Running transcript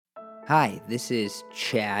Hi, this is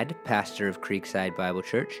Chad, pastor of Creekside Bible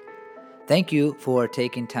Church. Thank you for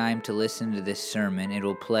taking time to listen to this sermon. It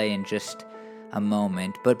will play in just a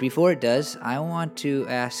moment, but before it does, I want to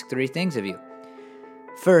ask three things of you.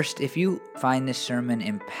 First, if you find this sermon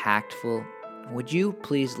impactful, would you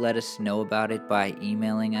please let us know about it by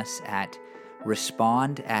emailing us at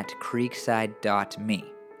respond@creekside.me.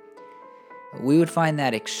 We would find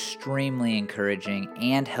that extremely encouraging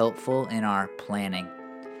and helpful in our planning.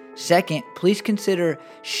 Second, please consider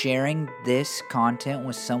sharing this content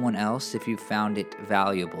with someone else if you found it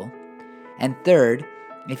valuable. And third,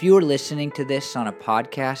 if you are listening to this on a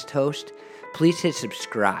podcast host, please hit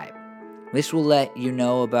subscribe. This will let you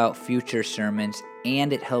know about future sermons,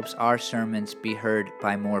 and it helps our sermons be heard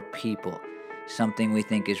by more people, something we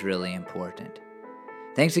think is really important.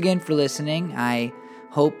 Thanks again for listening. I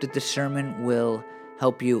hope that the sermon will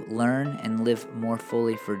help you learn and live more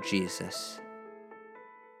fully for Jesus.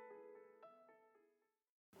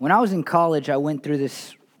 When I was in college, I went through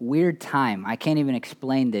this weird time. I can't even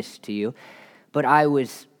explain this to you, but I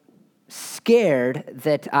was scared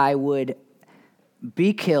that I would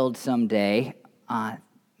be killed someday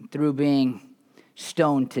through being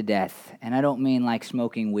stoned to death. And I don't mean like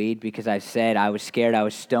smoking weed, because I said I was scared I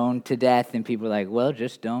was stoned to death, and people were like, well,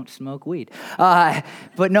 just don't smoke weed.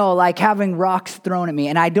 But no, like having rocks thrown at me.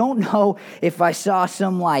 And I don't know if I saw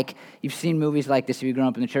some, like, you've seen movies like this if you've grown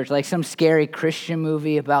up in the church, like some scary Christian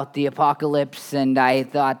movie about the apocalypse, and I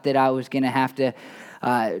thought that I was going to have to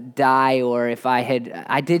die, or if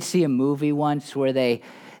I did see a movie once where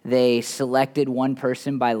they selected one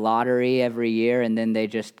person by lottery every year, and then they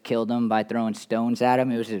just killed them by throwing stones at them.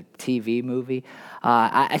 It was a TV movie.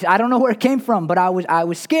 I don't know where it came from, but I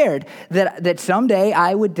was scared that someday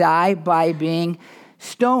I would die by being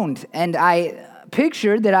stoned. And I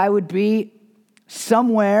pictured that I would be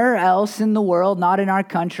somewhere else in the world, not in our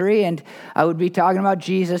country, and I would be talking about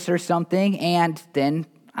Jesus or something, and then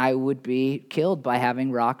I would be killed by having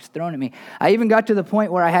rocks thrown at me. I even got to the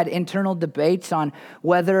point where I had internal debates on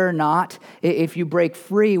whether or not, if you break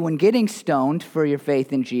free when getting stoned for your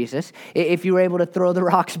faith in Jesus, if you were able to throw the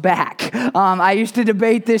rocks back. I used to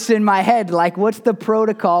debate this in my head, like, what's the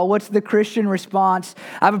protocol? What's the Christian response?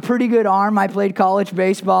 I have a pretty good arm. I played college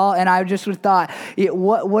baseball, and I just thought,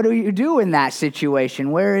 what do you do in that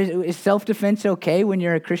situation? Where is self-defense okay when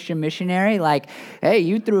you're a Christian missionary? Like, hey,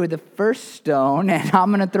 you threw the first stone, and I'm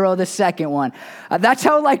going to throw the second one. That's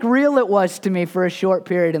how real it was to me for a short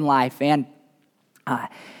period in life. And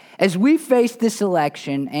as we face this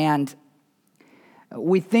election and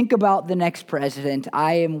we think about the next president,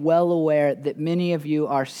 I am well aware that many of you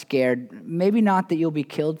are scared. Maybe not that you'll be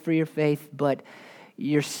killed for your faith, but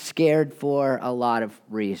you're scared for a lot of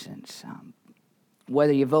reasons.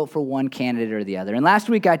 Whether you vote for one candidate or the other. And last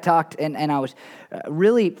week I talked, and I was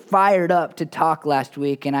really fired up to talk last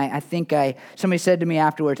week, and I think somebody said to me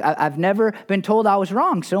afterwards, I've never been told I was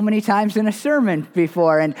wrong so many times in a sermon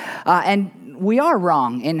before, and we are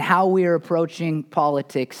wrong in how we are approaching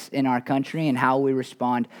politics in our country and how we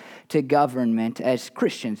respond to government as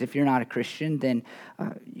Christians. If you're not a Christian, then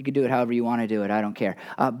you can do it however you want to do it. I don't care.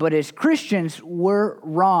 But as Christians, we're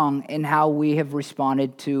wrong in how we have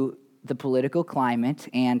responded to the political climate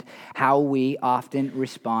and how we often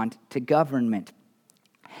respond to government.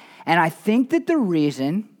 And I think that the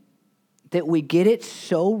reason that we get it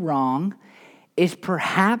so wrong is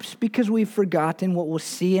perhaps because we've forgotten what we'll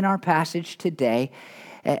see in our passage today,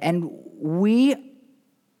 and we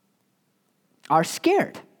are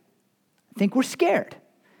scared. I think we're scared.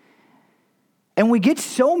 And we get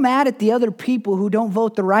so mad at the other people who don't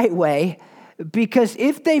vote the right way, because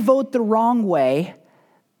if they vote the wrong way,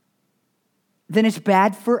 then it's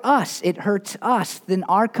bad for us. It hurts us. Then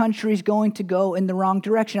our country is going to go in the wrong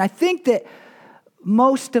direction. I think that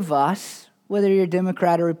most of us, whether you're a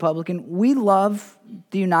Democrat or Republican, we love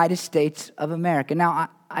the United States of America. Now,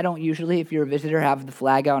 I don't usually, if you're a visitor, have the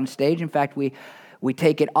flag out on stage. In fact, we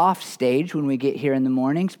take it off stage when we get here in the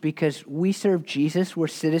mornings because we serve Jesus. We're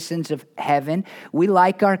citizens of heaven. We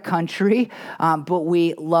like our country, but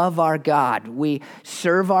we love our God. We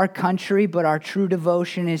serve our country, but our true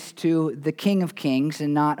devotion is to the King of Kings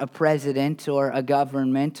and not a president or a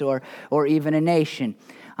government or even a nation.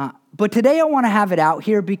 But today I want to have it out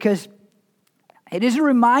here because it is a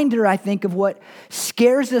reminder, I think, of what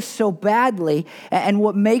scares us so badly and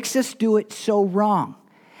what makes us do it so wrong.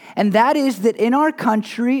 And that is that in our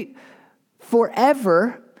country,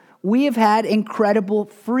 forever, we have had incredible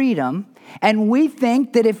freedom. And we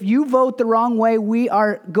think that if you vote the wrong way, we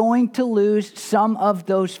are going to lose some of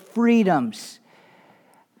those freedoms.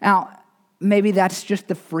 Now, maybe that's just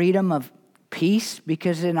the freedom of peace,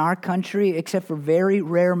 because in our country, except for very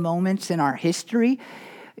rare moments in our history,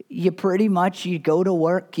 you go to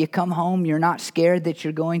work, you come home, you're not scared that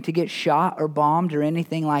you're going to get shot or bombed or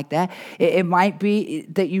anything like that. It might be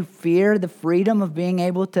that you fear the freedom of being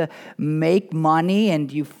able to make money,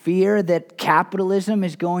 and you fear that capitalism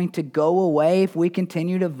is going to go away if we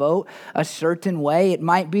continue to vote a certain way. It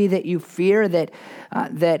might be that you fear that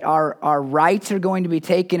our rights are going to be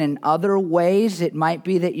taken in other ways. It might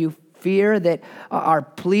be that you fear that our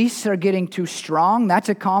police are getting too strong. That's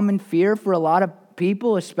a common fear for a lot of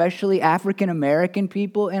people, especially African American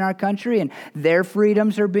people in our country, and their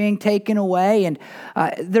freedoms are being taken away. And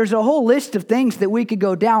there's a whole list of things that we could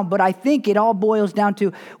go down, but I think it all boils down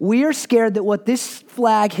to we are scared that what this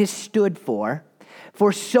flag has stood for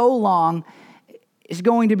so long is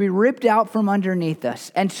going to be ripped out from underneath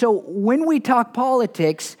us. And so when we talk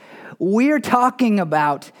politics, we're talking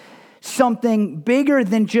about something bigger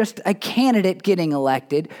than just a candidate getting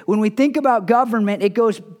elected. When we think about government, it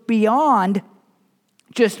goes beyond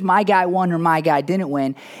just my guy won or my guy didn't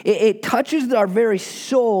win. It touches our very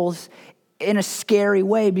souls in a scary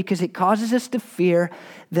way, because it causes us to fear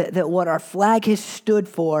that what our flag has stood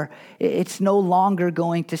for, it's no longer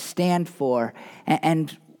going to stand for. And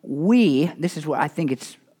this is where I think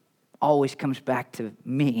it's always comes back to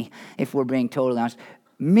me, if we're being totally honest.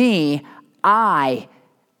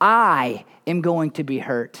 I am going to be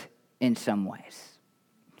hurt in some ways.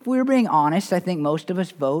 If we were being honest, I think most of us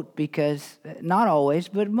vote because, not always,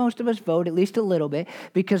 but most of us vote at least a little bit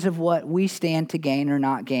because of what we stand to gain or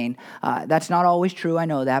not gain. That's not always true, I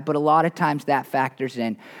know that, but a lot of times that factors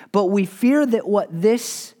in. But we fear that what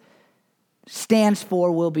this stands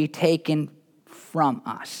for will be taken from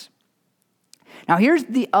us. Now, here's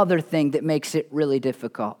the other thing that makes it really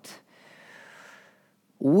difficult.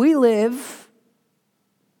 We live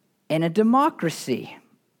in a democracy.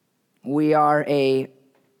 We are a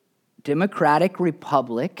democratic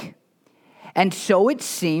republic, and so it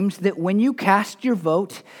seems that when you cast your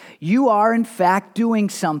vote, you are in fact doing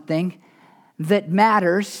something that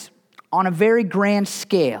matters on a very grand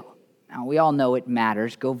scale. Now, we all know it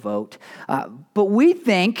matters, go vote, but we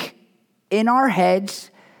think in our heads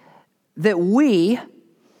that we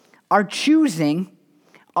are choosing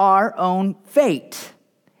our own fate.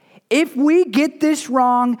 If we get this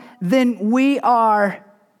wrong, then we are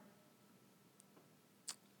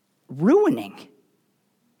ruining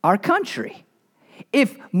our country.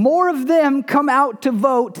 If more of them come out to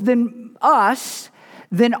vote than us,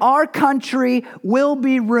 then our country will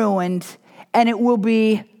be ruined, and it will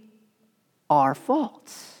be our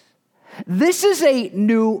fault. This is a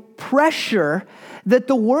new pressure that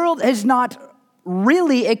the world has not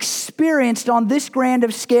really experienced on this grand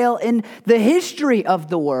of scale in the history of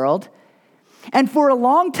the world. And for a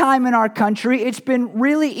long time in our country, it's been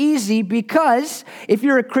really easy because if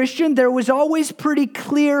you're a Christian, there was always pretty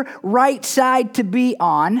clear right side to be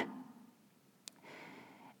on.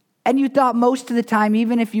 And you thought most of the time,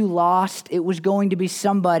 even if you lost, it was going to be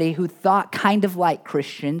somebody who thought kind of like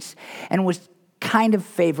Christians and was kind of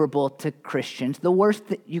favorable to Christians. The worst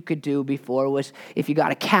that you could do before was if you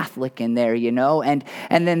got a Catholic in there, and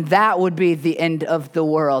then that would be the end of the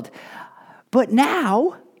world. But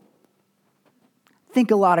now, I think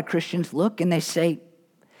a lot of Christians look and they say,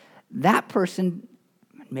 that person,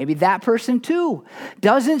 maybe that person too,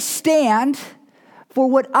 doesn't stand for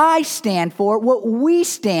what I stand for, what we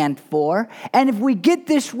stand for. And if we get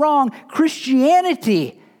this wrong,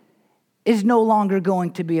 Christianity is no longer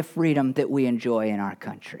going to be a freedom that we enjoy in our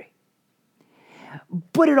country.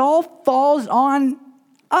 But it all falls on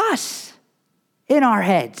us in our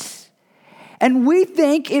heads. And we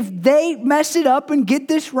think if they mess it up and get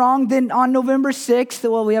this wrong, then on November 6th,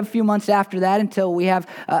 well, we have a few months after that until we have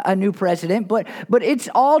a new president, but it's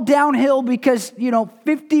all downhill because,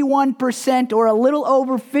 51% or a little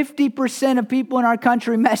over 50% of people in our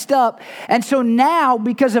country messed up. And so now,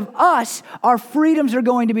 because of us, our freedoms are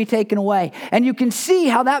going to be taken away. And you can see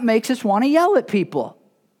how that makes us want to yell at people.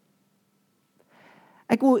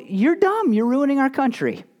 Like, well, you're dumb. You're ruining our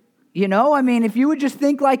country. If you would just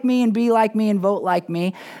think like me and be like me and vote like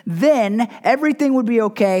me, then everything would be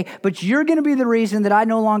okay. But you're going to be the reason that I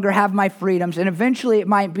no longer have my freedoms. And eventually it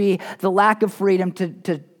might be the lack of freedom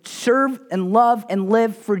to serve and love and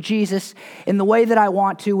live for Jesus in the way that I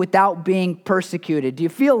want to without being persecuted. Do you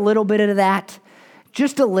feel a little bit of that?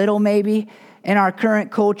 Just a little maybe in our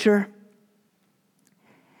current culture?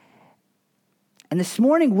 And this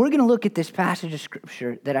morning we're going to look at this passage of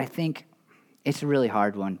Scripture that I think it's a really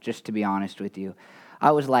hard one, just to be honest with you.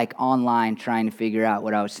 I was online trying to figure out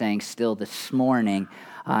what I was saying still this morning.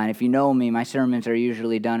 And if you know me, my sermons are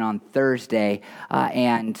usually done on Thursday,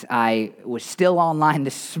 and I was still online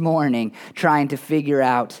this morning trying to figure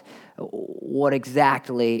out what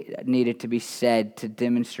exactly needed to be said to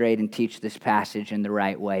demonstrate and teach this passage in the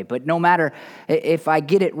right way. But no matter if I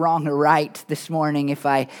get it wrong or right this morning, if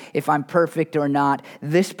I'm perfect or not,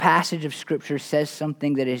 this passage of Scripture says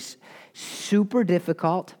something that is super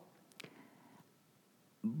difficult,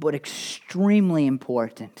 but extremely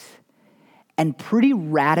important and pretty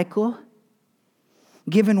radical,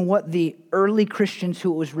 given what the early Christians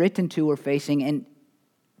who it was written to were facing, and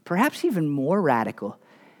perhaps even more radical,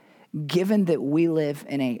 given that we live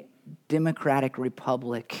in a democratic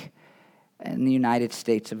republic in the United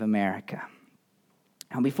States of America.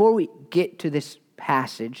 Now, before we get to this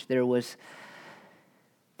passage, there was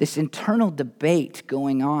this internal debate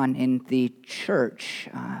going on in the church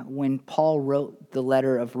when Paul wrote the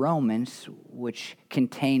letter of Romans, which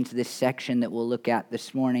contains this section that we'll look at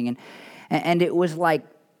this morning. And it was like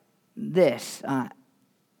this.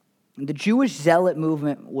 The Jewish zealot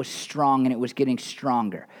movement was strong, and it was getting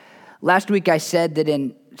stronger. Last week I said that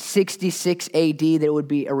in 66 AD there would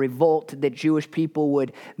be a revolt, that Jewish people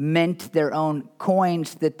would mint their own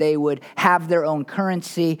coins, that they would have their own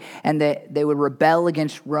currency, and that they would rebel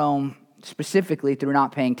against Rome specifically through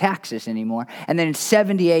not paying taxes anymore. And then in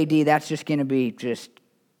 70 AD that's just going to be just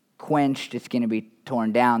quenched. It's going to be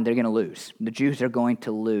torn down. They're going to lose. The Jews are going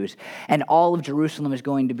to lose. And all of Jerusalem is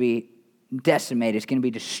going to be decimated. It's going to be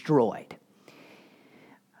destroyed.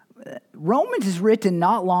 Romans is written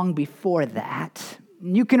not long before that.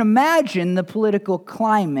 You can imagine the political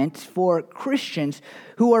climate for Christians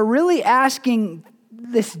who are really asking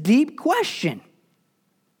this deep question.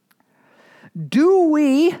 Do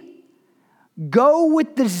we go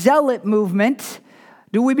with the zealot movement?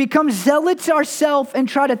 Do we become zealots ourselves and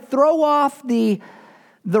try to throw off the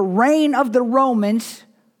reign of the Romans,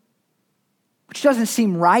 which doesn't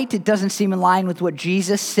seem right? It doesn't seem in line with what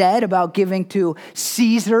Jesus said about giving to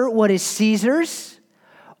Caesar what is Caesar's.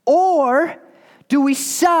 Or do we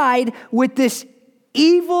side with this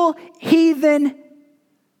evil heathen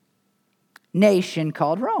nation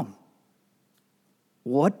called Rome?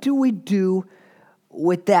 What do we do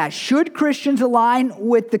with that? Should Christians align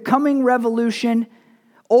with the coming revolution,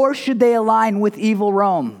 or should they align with evil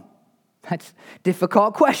Rome? That's a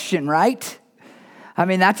difficult question, right? I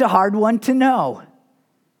mean, that's a hard one to know.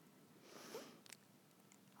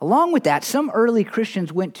 Along with that, some early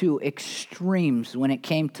Christians went to extremes when it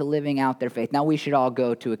came to living out their faith. Now, we should all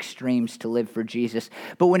go to extremes to live for Jesus.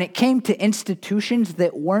 But when it came to institutions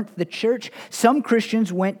that weren't the church, some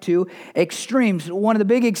Christians went to extremes. One of the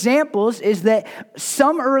big examples is that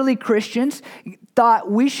some early Christians thought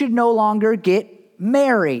we should no longer get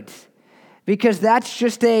married because that's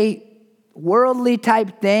just a worldly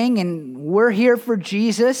type thing, and we're here for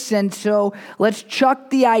Jesus, and so let's chuck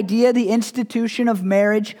the idea, the institution of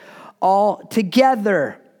marriage all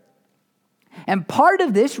together. And part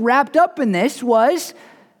of this, wrapped up in this, was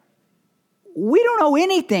we don't owe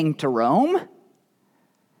anything to Rome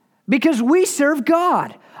because we serve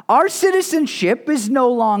God. Our citizenship is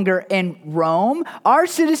no longer in Rome. Our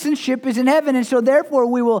citizenship is in heaven. And so therefore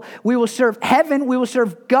we will serve heaven. We will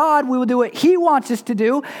serve God. We will do what He wants us to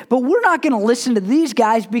do. But we're not going to listen to these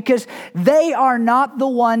guys because they are not the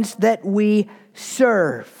ones that we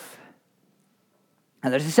serve. Now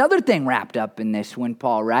there's this other thing wrapped up in this when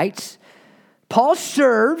Paul writes. Paul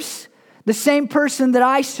serves the same person that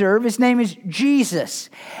I serve. His name is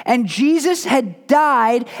Jesus. And Jesus had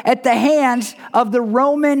died at the hands of the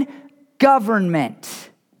Roman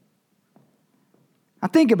government. Now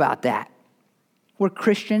think about that. We're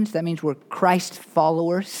Christians. That means we're Christ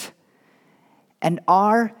followers. And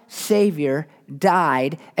our Savior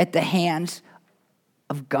died at the hands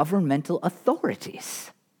of governmental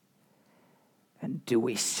authorities. And do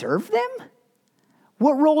we serve them?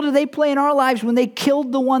 What role do they play in our lives when they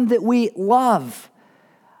killed the one that we love?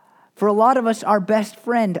 For a lot of us, our best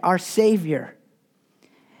friend, our Savior.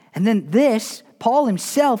 And then this, Paul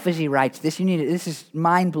himself, as he writes this, this is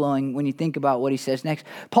mind-blowing when you think about what he says next.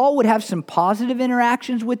 Paul would have some positive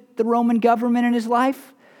interactions with the Roman government in his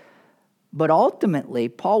life, but ultimately,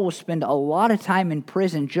 Paul will spend a lot of time in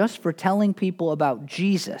prison just for telling people about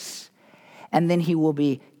Jesus. And then he will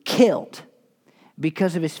be killed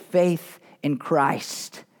because of his faith in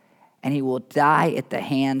Christ, and he will die at the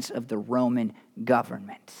hands of the Roman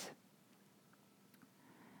government.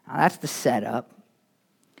 Now that's the setup.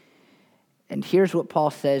 And here's what Paul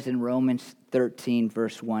says in Romans 13,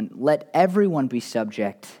 verse 1. Let everyone be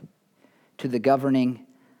subject to the governing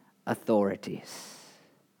authorities.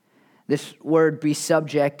 This word, be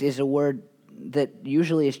subject, is a word that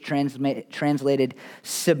usually is translated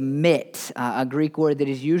submit, a Greek word that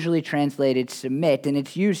is usually translated submit, and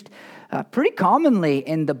it's used pretty commonly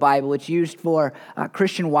in the Bible. It's used for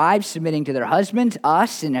Christian wives submitting to their husbands,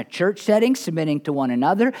 us in a church setting submitting to one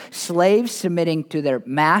another, slaves submitting to their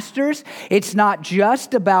masters. It's not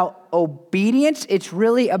just about obedience. It's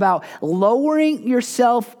really about lowering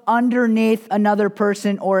yourself underneath another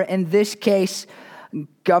person, or in this case,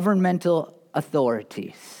 governmental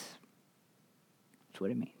authorities. That's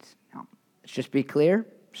what it means. Now, let's just be clear,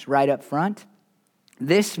 just right up front.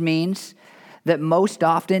 This means that most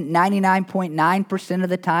often, 99.9% of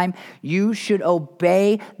the time, you should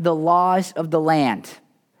obey the laws of the land.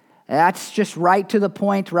 That's just right to the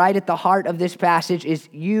point, right at the heart of this passage, is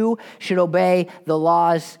you should obey the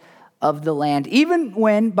laws of the land. Even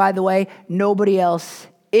when, by the way, nobody else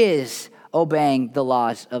is obeying the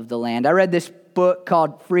laws of the land. I read this book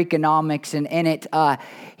called Freakonomics, and in it,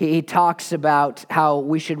 he talks about how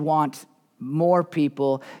we should want more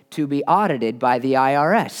people to be audited by the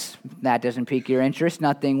IRS. That doesn't pique your interest,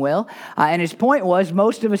 nothing will. And his point was,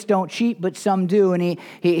 most of us don't cheat, but some do. And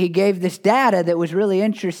he gave this data that was really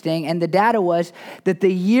interesting. And the data was that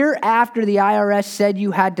the year after the IRS said you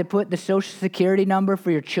had to put the Social Security number for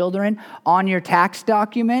your children on your tax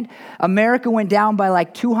document, America went down by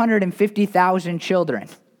like 250,000 children.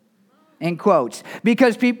 In quotes,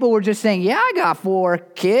 because people were just saying, yeah, I got 4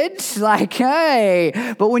 kids, like,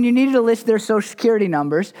 hey. But when you needed to list their Social Security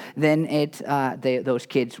numbers, then those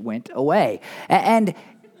kids went away. And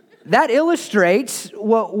that illustrates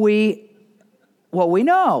what we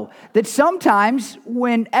know, that sometimes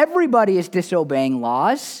when everybody is disobeying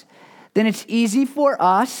laws, then it's easy for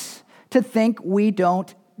us to think we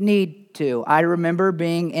don't need to. I remember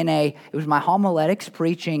being it was my homiletics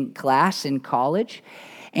preaching class in college,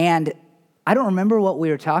 and I don't remember what we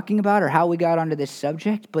were talking about or how we got onto this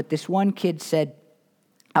subject, but this one kid said,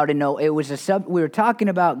 I don't know, it was we were talking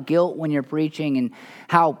about guilt when you're preaching and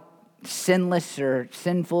how sinless or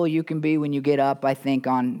sinful you can be when you get up, I think,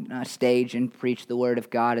 on stage and preach the word of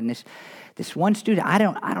God. And this one student, I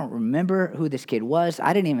don't remember who this kid was.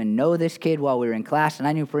 I didn't even know this kid while we were in class, and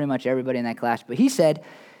I knew pretty much everybody in that class. But he said,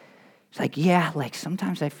 it's like, yeah, like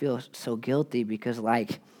sometimes I feel so guilty because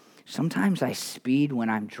like, sometimes I speed when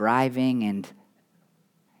I'm driving, and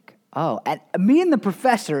me and the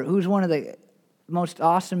professor, who's one of the most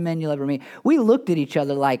awesome men you'll ever meet, we looked at each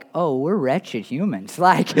other like, oh, we're wretched humans.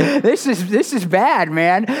 Like, this is bad,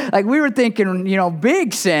 man. Like, we were thinking,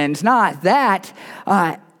 big sins, not that.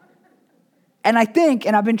 And I think,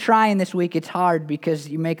 and I've been trying this week, it's hard because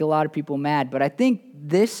you make a lot of people mad, but I think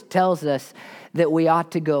this tells us that we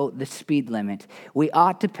ought to go the speed limit. We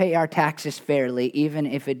ought to pay our taxes fairly, even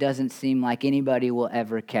if it doesn't seem like anybody will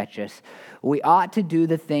ever catch us. We ought to do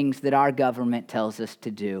the things that our government tells us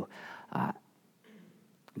to do.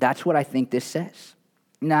 That's what I think this says.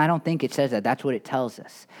 No, I don't think it says that. That's what it tells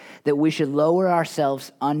us. That we should lower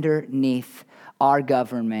ourselves underneath our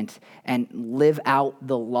government and live out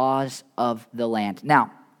the laws of the land.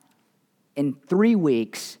 Now, in 3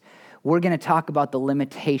 weeks, we're going to talk about the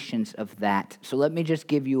limitations of that. So let me just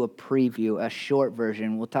give you a preview, a short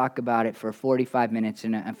version. We'll talk about it for 45 minutes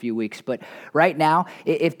in a few weeks. But right now,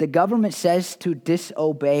 if the government says to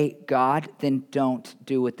disobey God, then don't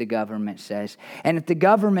do what the government says. And if the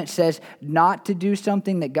government says not to do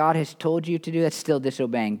something that God has told you to do, that's still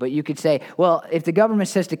disobeying. But you could say, well, if the government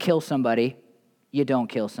says to kill somebody, you don't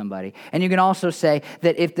kill somebody. And you can also say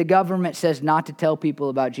that if the government says not to tell people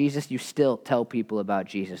about Jesus, you still tell people about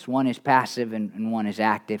Jesus. One is passive and one is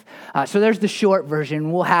active. So there's the short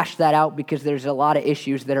version. We'll hash that out because there's a lot of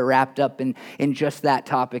issues that are wrapped up in just that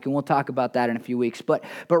topic, and we'll talk about that in a few weeks. But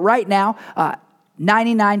right now,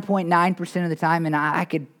 99.9% of the time, and I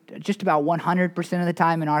could just about 100% of the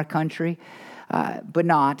time in our country,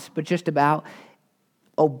 but just about,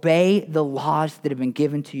 obey the laws that have been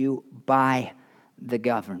given to you by the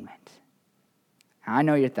government. I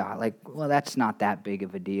know your thought, like, well, that's not that big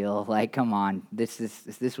of a deal. Like, come on, is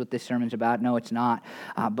this what this sermon's about? No, it's not.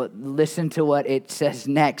 But listen to what it says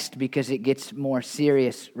next because it gets more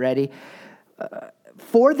serious. Ready?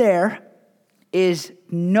 For there is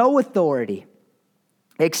no authority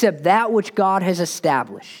except that which God has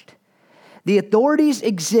established. The authorities that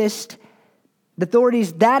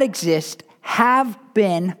exist have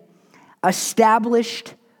been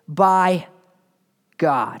established by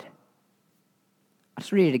God.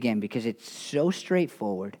 Let's read it again because it's so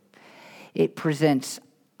straightforward. It presents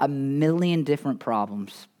a million different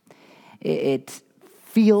problems. It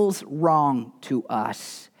feels wrong to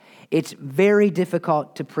us. It's very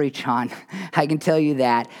difficult to preach on. I can tell you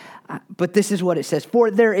that. But this is what it says. For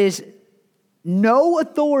there is no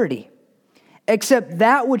authority except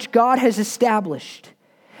that which God has established.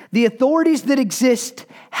 The authorities that exist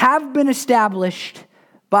have been established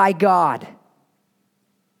by God.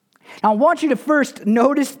 Now, I want you to first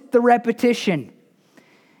notice the repetition.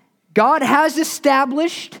 God has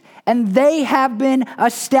established, and they have been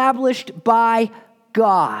established by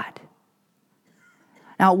God.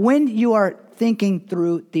 Now, when you are thinking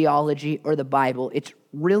through theology or the Bible, it's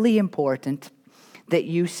really important that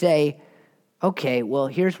you say, okay, well,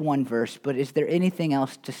 here's one verse, but is there anything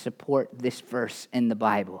else to support this verse in the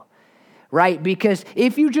Bible? Right? Because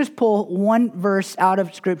if you just pull one verse out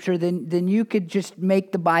of Scripture, then you could just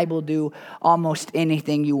make the Bible do almost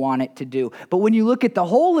anything you want it to do. But when you look at the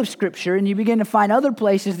whole of Scripture and you begin to find other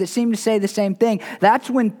places that seem to say the same thing, that's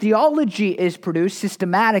when theology is produced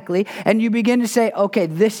systematically, and you begin to say, okay,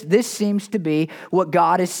 this seems to be what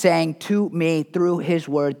God is saying to me through His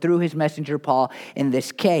Word, through His messenger Paul in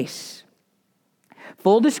this case.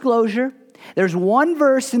 Full disclosure, there's one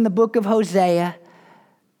verse in the book of Hosea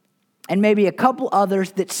and maybe a couple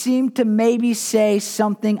others that seem to maybe say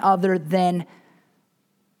something other than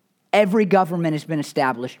every government has been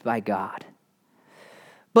established by God.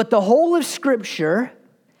 But the whole of Scripture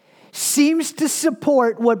seems to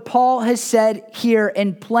support what Paul has said here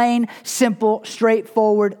in plain, simple,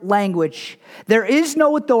 straightforward language. There is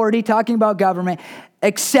no authority, talking about government,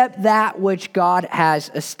 except that which God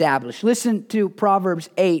has established. Listen to Proverbs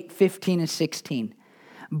 8, 15 and 16.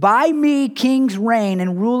 By me kings reign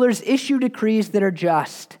and rulers issue decrees that are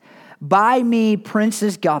just. By me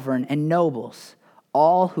princes govern and nobles,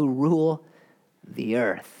 all who rule the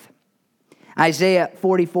earth. Isaiah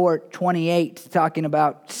 44:28, talking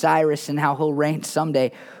about Cyrus and how he'll reign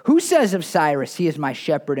someday. Who says of Cyrus, he is my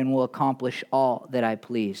shepherd and will accomplish all that I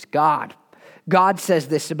please? God. God says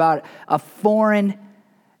this about a foreign,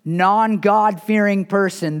 non-God-fearing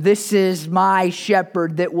person. This is my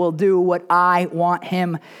shepherd that will do what I want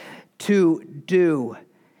him to do.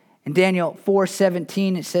 In Daniel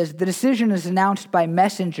 4:17, it says, the decision is announced by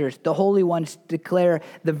messengers. The holy ones declare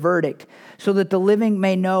the verdict, so that the living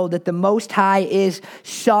may know that the Most High is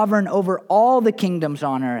sovereign over all the kingdoms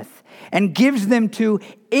on earth, and gives them to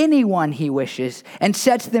anyone he wishes, and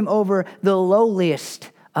sets them over the lowliest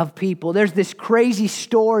of people. There's this crazy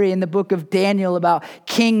story in the book of Daniel about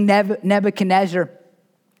King Nebuchadnezzar.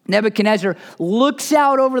 Nebuchadnezzar looks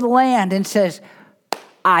out over the land and says,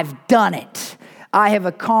 I've done it. I have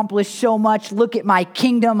accomplished so much. Look at my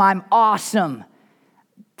kingdom. I'm awesome.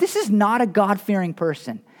 This is not a God-fearing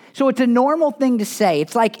person. So it's a normal thing to say.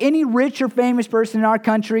 It's like any rich or famous person in our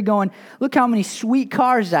country going, look how many sweet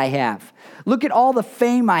cars I have. Look at all the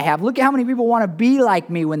fame I have. Look at how many people want to be like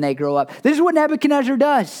me when they grow up. This is what Nebuchadnezzar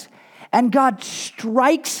does. And God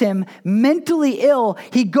strikes him mentally ill.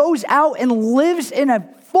 He goes out and lives in a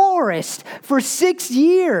forest for 6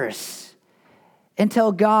 years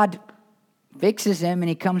until God fixes him and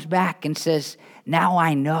he comes back and says, now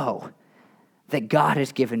I know that God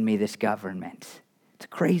has given me this government. It's a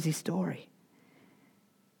crazy story.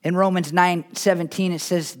 In Romans 9:17, it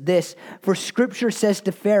says this, for Scripture says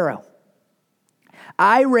to Pharaoh,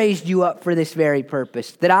 I raised you up for this very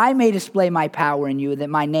purpose, that I may display my power in you, that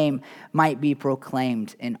my name might be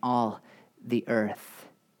proclaimed in all the earth.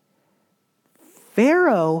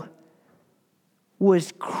 Pharaoh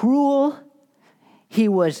was cruel. He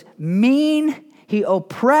was mean. He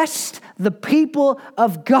oppressed the people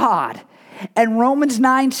of God. And Romans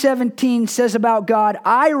 9:17 says about God,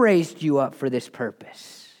 I raised you up for this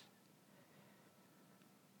purpose.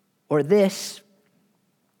 Or this,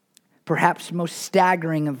 perhaps most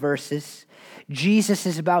staggering of verses, Jesus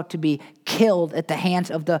is about to be killed at the hands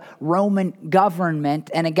of the Roman government,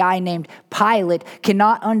 and a guy named Pilate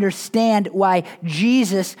cannot understand why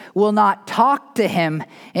Jesus will not talk to him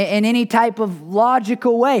in any type of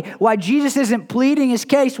logical way, why Jesus isn't pleading his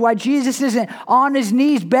case, why Jesus isn't on his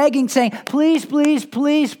knees begging, saying, please, please,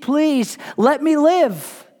 please, please, let me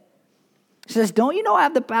live. He says, don't you know I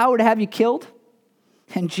have the power to have you killed?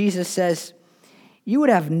 And Jesus says, you would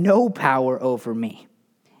have no power over me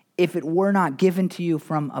if it were not given to you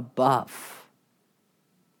from above.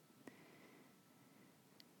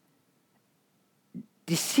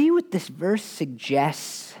 Do you see what this verse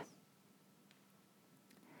suggests?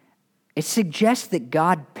 It suggests that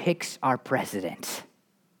God picks our president,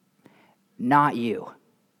 not you.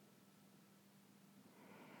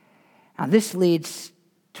 Now, this leads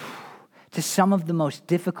to some of the most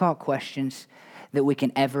difficult questions that we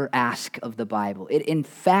can ever ask of the Bible. It, in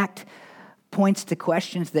fact, points to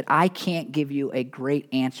questions that I can't give you a great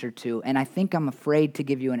answer to, and I think I'm afraid to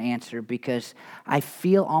give you an answer because I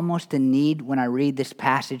feel almost a need when I read this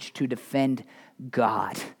passage to defend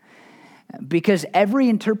God. Because every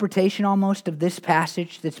interpretation almost of this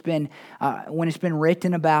passage that's been, when it's been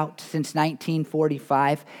written about since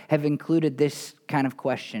 1945, have included this kind of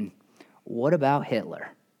question: what about Hitler?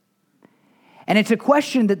 And it's a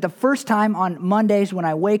question that the first time on Mondays when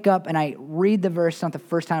I wake up and I read the verse, not the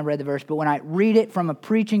first time I read the verse, but when I read it from a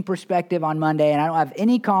preaching perspective on Monday and I don't have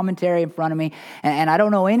any commentary in front of me and I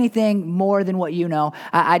don't know anything more than what you know,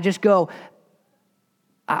 I just go,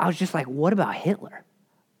 I was just like, what about Hitler?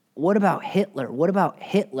 What about Hitler? What about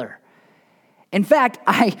Hitler? In fact,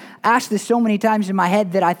 I asked this so many times in my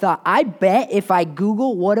head that I thought, I bet if I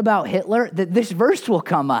Google what about Hitler, that this verse will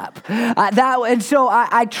come up. And so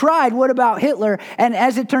I tried, what about Hitler? And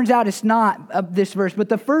as it turns out, it's not this verse. But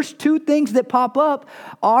the first two things that pop up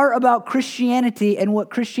are about Christianity and what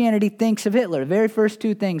Christianity thinks of Hitler. The very first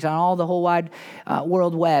two things on all the whole wide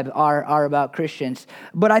world web are about Christians.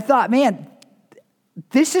 But I thought, man,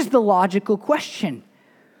 this is the logical question.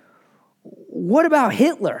 What about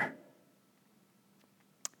Hitler?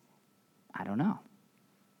 I don't know.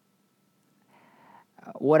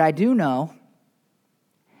 What I do know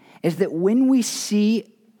is that when we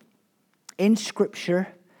see in Scripture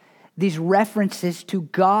these references to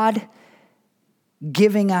God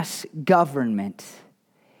giving us government,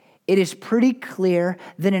 it is pretty clear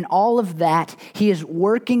that in all of that, He is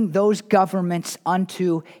working those governments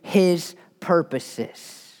unto His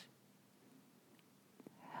purposes.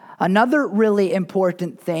 Another really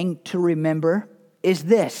important thing to remember is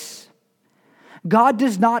this. God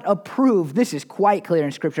does not approve, this is quite clear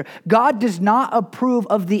in Scripture, God does not approve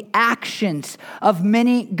of the actions of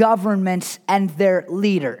many governments and their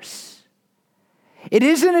leaders. It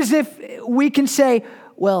isn't as if we can say,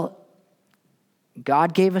 well,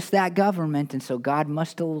 God gave us that government, and so God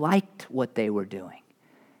must have liked what they were doing.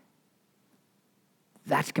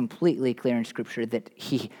 That's completely clear in Scripture that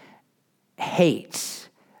He hates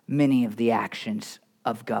many of the actions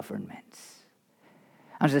of governments.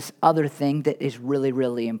 There's this other thing that is really,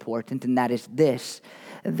 really important, and that is this,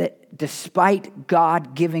 that despite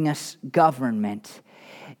God giving us government,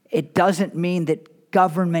 it doesn't mean that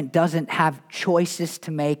government doesn't have choices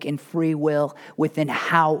to make and free will within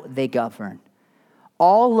how they govern.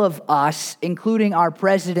 All of us, including our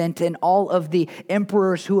president and all of the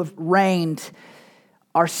emperors who have reigned,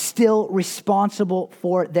 are still responsible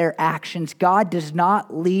for their actions. God does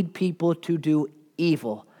not lead people to do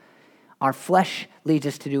evil. Our flesh leads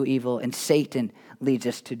us to do evil, and Satan leads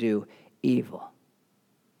us to do evil.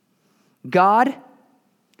 God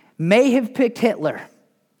may have picked Hitler,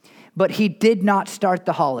 but He did not start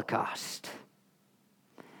the Holocaust.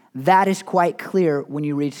 That is quite clear when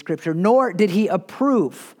you read Scripture. Nor did He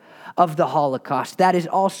approve of the Holocaust. That is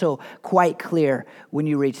also quite clear when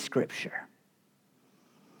you read Scripture.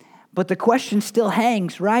 But the question still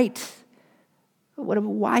hangs, right?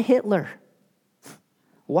 Why Hitler?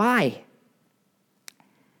 Why?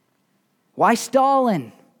 Why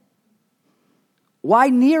Stalin? Why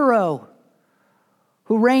Nero,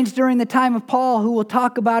 who reigns during the time of Paul, who we'll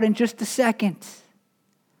talk about in just a second?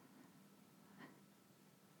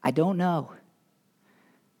 I don't know.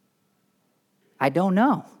 I don't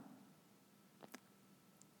know.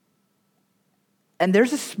 And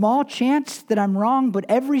there's a small chance that I'm wrong, but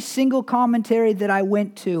every single commentary that I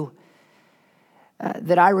went to,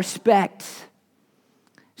 that I respect,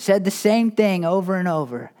 said the same thing over and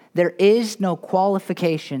over. There is no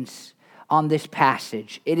qualifications on this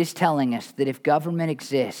passage. It is telling us that if government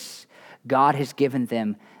exists, God has given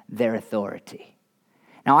them their authority.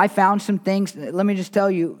 Now, I found some things. Let me just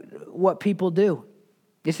tell you what people do.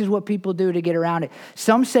 This is what people do to get around it.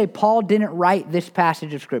 Some say Paul didn't write this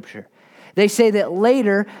passage of Scripture. They say that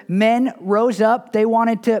later men rose up. They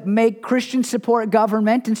wanted to make Christians support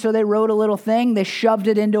government, and so they wrote a little thing. They shoved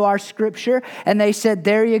it into our Scripture, and they said,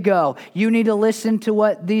 there you go. You need to listen to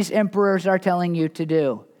what these emperors are telling you to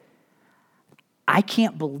do. I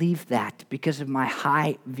can't believe that because of my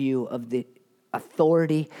high view of the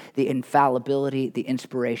authority, the infallibility, the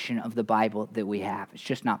inspiration of the Bible that we have. It's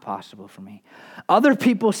just not possible for me. Other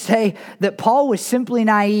people say that Paul was simply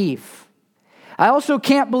naive. I also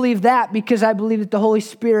can't believe that because I believe that the Holy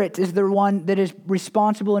Spirit is the one that is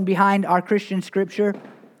responsible and behind our Christian Scripture.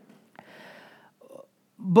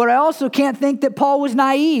 But I also can't think that Paul was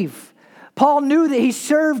naive. Paul knew that he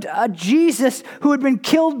served a Jesus who had been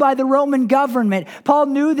killed by the Roman government. Paul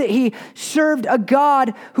knew that he served a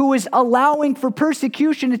God who was allowing for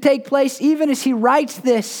persecution to take place even as he writes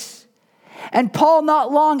this. And Paul,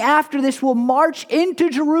 not long after this, will march into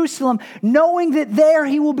Jerusalem, knowing that there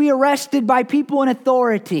he will be arrested by people in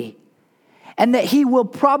authority. and that he will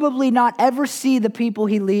probably not ever see the people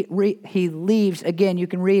he leaves again. You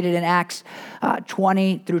can read it in Acts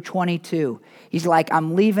 20 through 22. He's like,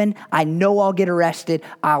 I'm leaving. I know I'll get arrested.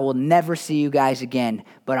 I will never see you guys again,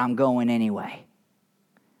 but I'm going anyway.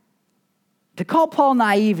 To call Paul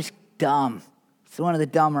naive is dumb. It's one of the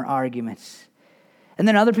dumber arguments. And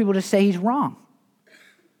then other people just say he's wrong.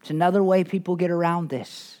 It's another way people get around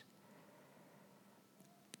this.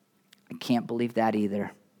 I can't believe that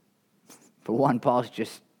either. For one, Paul's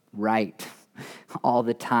just right all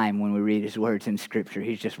the time when we read his words in Scripture.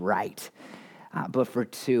 He's just right. But for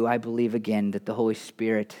two, I believe again that the Holy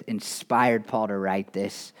Spirit inspired Paul to write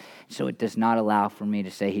this, so it does not allow for me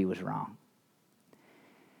to say he was wrong.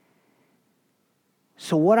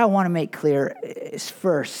 So what I want to make clear is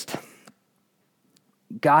first,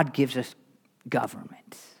 God gives us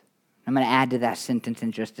government. I'm going to add to that sentence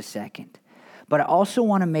in just a second. But I also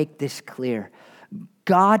want to make this clear.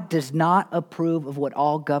 God does not approve of what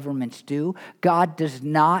all governments do. God does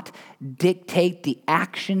not dictate the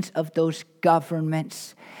actions of those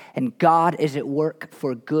governments. And God is at work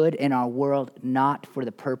for good in our world, not for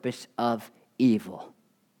the purpose of evil.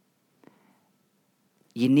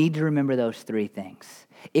 You need to remember those three things.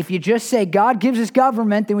 If you just say God gives us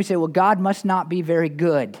government, then we say, well, God must not be very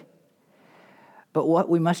good. But what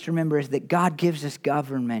we must remember is that God gives us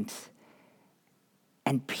government,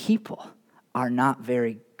 and people are not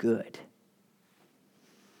very good.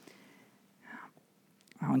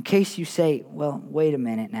 Now, in case you say, well, wait a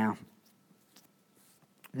minute now.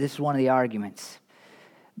 This is one of the arguments.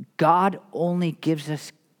 God only gives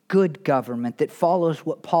us good government that follows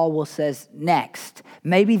what Paul will says next.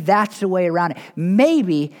 Maybe that's the way around it.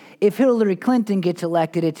 Maybe if Hillary Clinton gets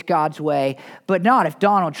elected, it's God's way, but not if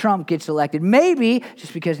Donald Trump gets elected. Maybe,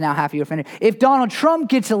 just because now half of you are offended, if Donald Trump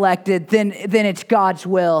gets elected, then it's God's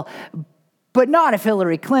will, but not if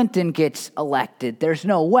Hillary Clinton gets elected. There's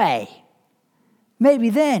no way. Maybe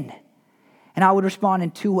then. And I would respond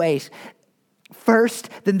in two ways. First,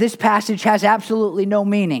 then this passage has absolutely no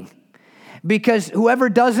meaning. Because whoever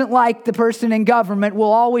doesn't like the person in government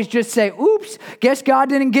will always just say, oops, guess God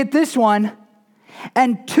didn't get this one.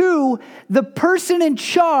 And two, the person in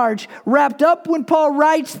charge, wrapped up when Paul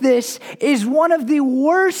writes this, is one of the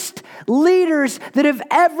worst leaders that have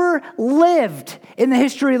ever lived in the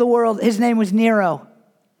history of the world. His name was Nero.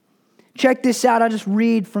 Check this out. I'll just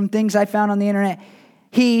read from things I found on the internet.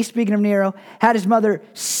 He, speaking of Nero, had his mother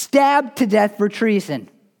stabbed to death for treason.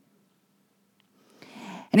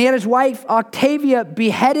 And he had his wife, Octavia,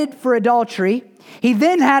 beheaded for adultery. He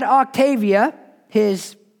then had Octavia,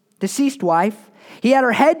 his deceased wife, he had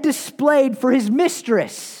her head displayed for his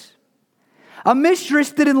mistress. A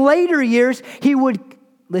mistress that in later years he would,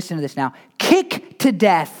 listen to this now, kick to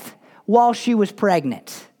death while she was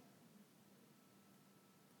pregnant.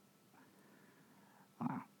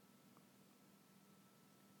 Wow.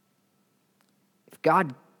 If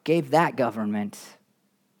God gave that government,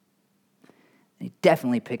 he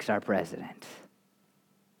definitely picks our president.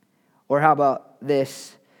 Or how about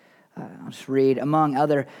this? I'll just read. Among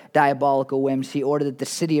other diabolical whims, he ordered that the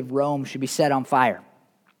city of Rome should be set on fire.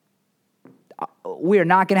 We are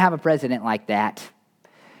not going to have a president like that.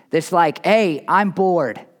 That's like, hey, I'm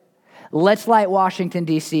bored. Let's light Washington,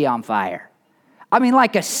 D.C. on fire. I mean,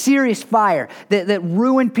 like a serious fire that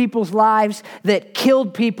ruined people's lives, that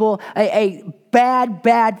killed people, a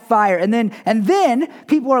bad fire. And then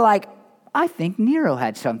people are like, I think Nero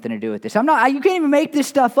had something to do with this. You can't even make this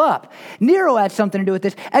stuff up. Nero had something to do with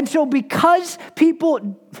this. And so because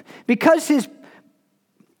his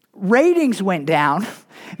ratings went down,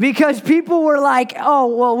 because people were like,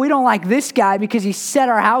 oh, well, we don't like this guy because he set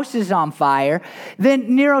our houses on fire,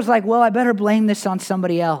 then Nero's like, well, I better blame this on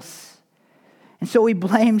somebody else. And so he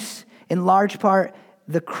blames, in large part,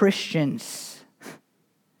 the Christians.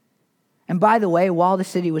 And by the way, while the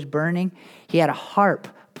city was burning, he had a harp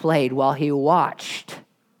played while he watched.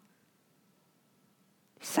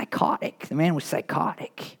 Psychotic. The man was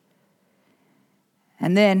psychotic.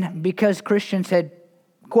 And then, because Christians had,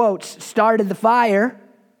 quotes, started the fire,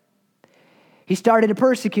 he started to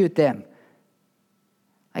persecute them.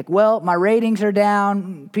 Like, well, my ratings are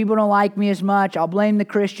down. People don't like me as much. I'll blame the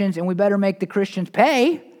Christians, and we better make the Christians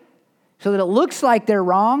pay so that it looks like they're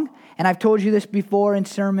wrong. And I've told you this before in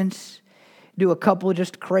sermons. Do a couple of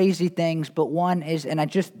just crazy things, but one is, and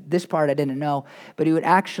this part I didn't know, but he would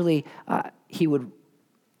actually, he would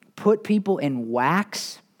put people in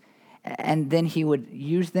wax, and then he would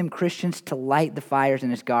use them, Christians, to light the fires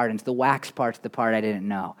in his gardens. The wax part's the part I didn't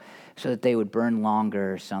know, so that they would burn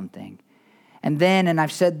longer or something. And then, and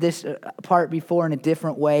I've said this part before in a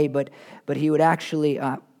different way, but he would actually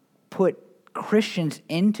put Christians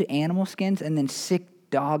into animal skins and then sick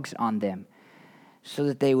dogs on them so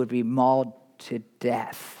that they would be mauled to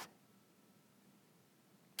death.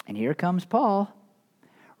 And here comes Paul,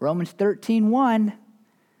 Romans 13:1,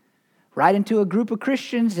 right into a group of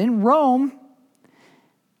Christians in Rome.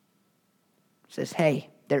 Says, hey,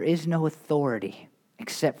 there is no authority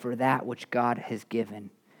except for that which God has given.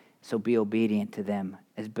 So be obedient to them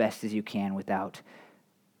as best as you can without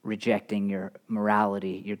rejecting your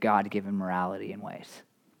morality, your God-given morality in ways.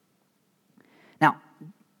 Now,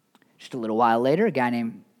 just a little while later, a guy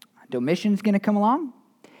named Domitian is going to come along.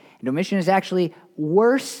 And Domitian is actually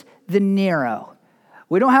worse than Nero.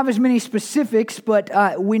 We don't have as many specifics, but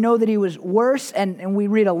we know that he was worse, and we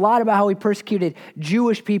read a lot about how he persecuted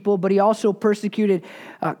Jewish people, but he also persecuted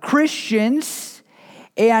Christians.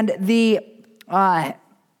 And the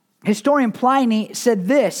historian Pliny said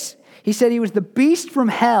this. He said he was the beast from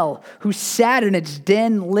hell who sat in its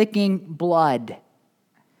den licking blood.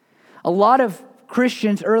 A lot of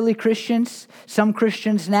Christians, early Christians, some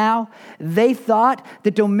Christians now, they thought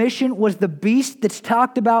that Domitian was the beast that's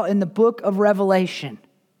talked about in the book of Revelation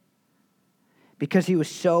because he was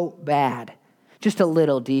so bad. Just a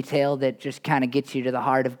little detail that just kind of gets you to the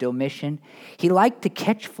heart of Domitian. He liked to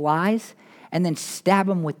catch flies and then stab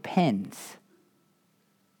them with pens.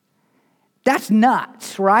 That's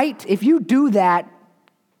nuts, right? If you do that,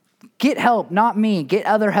 get help, not me. Get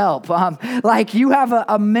other help. Like you have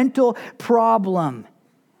a mental problem.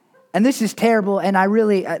 And this is terrible. And I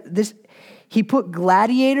really, he put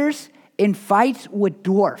gladiators in fights with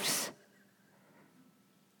dwarfs.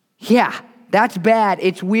 Yeah, that's bad.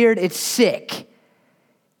 It's weird. It's sick.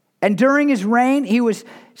 And during his reign, he was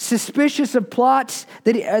suspicious of plots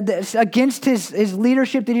that against his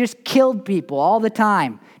leadership that he just killed people all the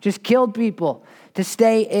time. Just killed people to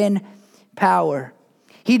stay in power.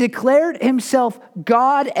 He declared himself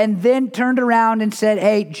God and then turned around and said,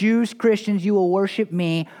 hey, Jews, Christians, you will worship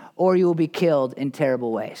me or you will be killed in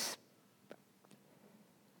terrible ways.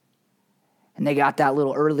 And they got that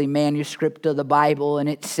little early manuscript of the Bible, and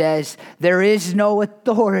it says, there is no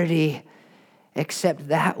authority except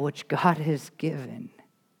that which God has given.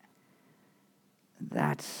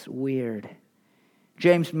 That's weird.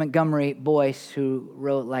 James Montgomery Boyce, who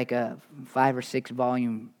wrote like a 5 or 6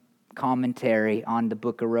 volume commentary on the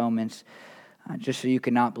book of Romans, just so you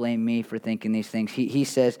cannot blame me for thinking these things, he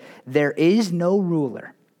says, there is no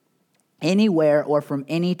ruler anywhere or from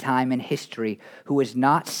any time in history who is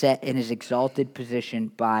not set in his exalted position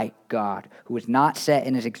by God, who is not set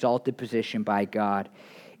in his exalted position by God.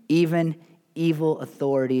 Even evil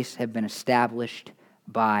authorities have been established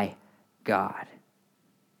by God.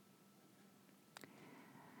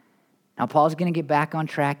 Now, Paul's going to get back on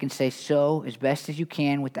track and say, so, as best as you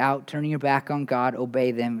can, without turning your back on God,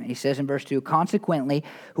 obey them. He says in verse 2, consequently,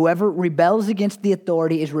 whoever rebels against the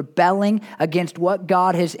authority is rebelling against what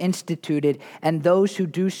God has instituted, and those who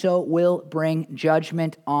do so will bring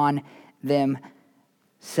judgment on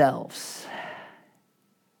themselves.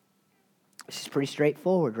 This is pretty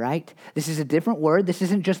straightforward, right? This is a different word. This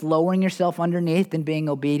isn't just lowering yourself underneath and being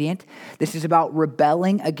obedient. This is about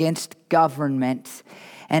rebelling against government.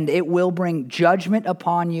 And it will bring judgment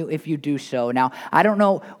upon you if you do so. Now, I don't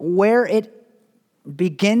know where it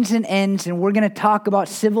begins and ends, and we're going to talk about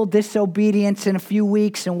civil disobedience in a few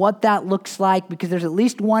weeks and what that looks like, because there's at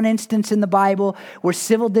least one instance in the Bible where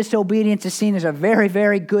civil disobedience is seen as a very,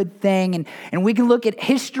 very good thing. And we can look at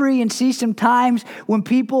history and see some times when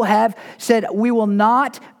people have said, we will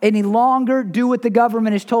not any longer do what the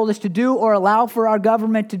government has told us to do or allow for our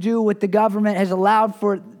government to do what the government has allowed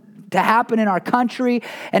for to happen in our country.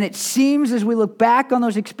 And it seems as we look back on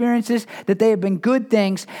those experiences that they have been good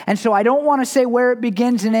things. And so I don't want to say where it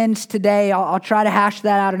begins and ends today. I'll try to hash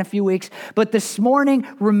that out in a few weeks. But this morning,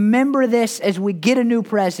 remember this as we get a new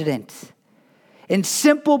president. In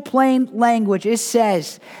simple, plain language, it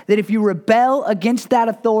says that if you rebel against that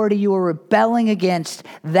authority, you are rebelling against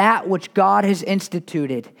that which God has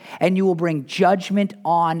instituted, and you will bring judgment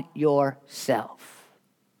on yourself.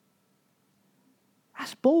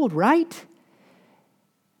 That's bold, right?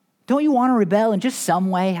 Don't you want to rebel in just some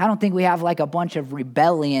way? I don't think we have like a bunch of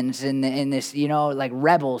rebellions in this, like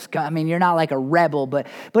rebels. I mean, you're not like a rebel, but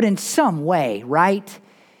in some way, right?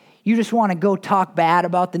 You just want to go talk bad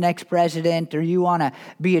about the next president, or you want to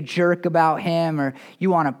be a jerk about him, or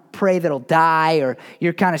you want to pray that he'll die, or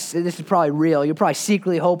you're kind of, this is probably real, you're probably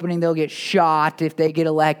secretly hoping they'll get shot if they get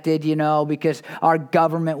elected, because our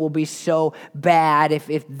government will be so bad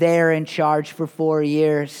if they're in charge for 4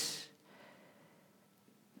 years.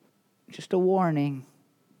 Just a warning.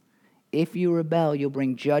 If you rebel, you'll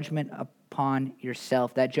bring judgment upon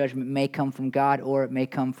yourself. That judgment may come from God, or it may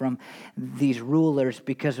come from these rulers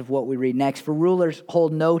because of what we read next. For rulers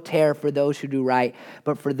hold no terror for those who do right,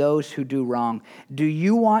 but for those who do wrong. Do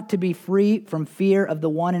you want to be free from fear of the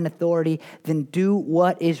one in authority? Then do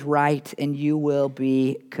what is right, and you will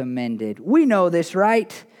be commended. We know this,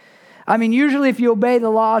 right? I mean, usually if you obey the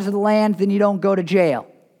laws of the land, then you don't go to jail.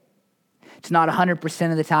 It's not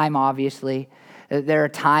 100% of the time, obviously. There are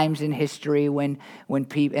times in history when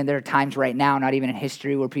people, and there are times right now, not even in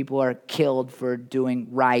history, where people are killed for doing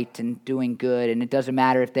right and doing good. And it doesn't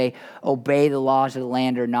matter if they obey the laws of the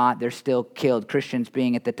land or not, they're still killed. Christians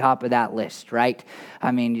being at the top of that list, right?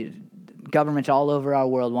 I mean, governments all over our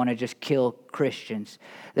world want to just kill Christians.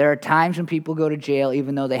 There are times when people go to jail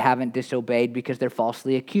even though they haven't disobeyed because they're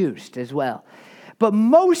falsely accused as well. But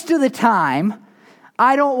most of the time,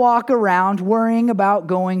 I don't walk around worrying about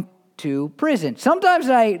going to prison. Sometimes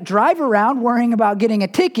I drive around worrying about getting a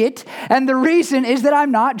ticket, and the reason is that I'm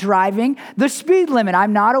not driving the speed limit.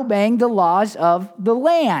 I'm not obeying the laws of the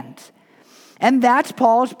land. And that's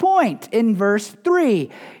Paul's point in verse 3.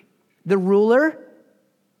 The ruler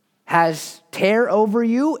has terror over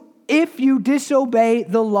you if you disobey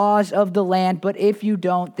the laws of the land, but if you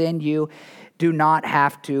don't, then you do not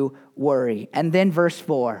have to worry. And then verse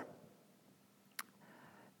 4.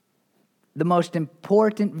 The most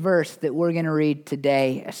important verse that we're going to read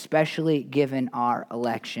today, especially given our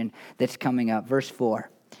election that's coming up. Verse 4.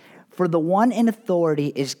 For the one in authority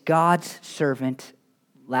is God's servant,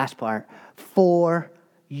 last part, for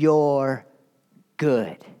your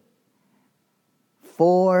good.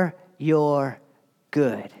 For your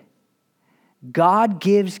good. God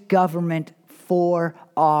gives government for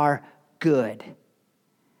our good.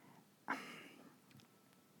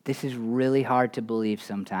 This is really hard to believe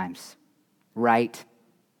sometimes. Right?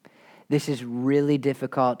 This is really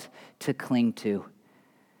difficult to cling to.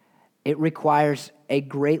 It requires a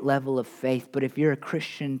great level of faith, but if you're a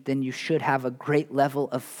Christian, then you should have a great level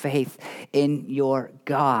of faith in your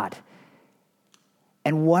God.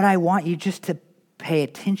 And what I want you just to pay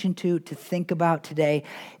attention to think about today,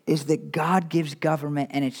 is that God gives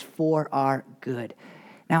government and it's for our good.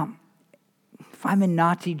 Now, if I'm in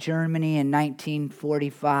Nazi Germany in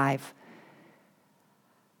 1945,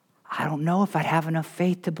 I don't know if I'd have enough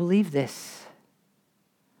faith to believe this.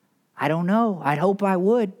 I don't know. I'd hope I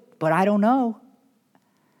would, but I don't know.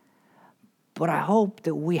 But I hope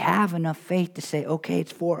that we have enough faith to say, okay,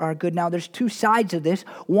 it's for our good. Now, there's two sides of this.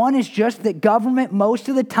 One is just that government, most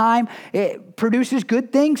of the time, it produces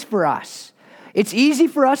good things for us. It's easy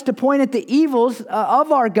for us to point at the evils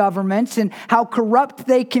of our governments and how corrupt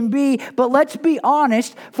they can be. But let's be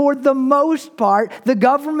honest, for the most part, the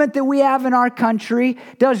government that we have in our country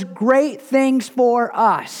does great things for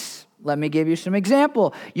us. Let me give you some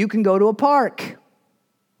example. You can go to a park.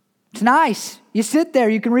 It's nice. You sit there.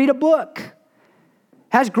 You can read a book.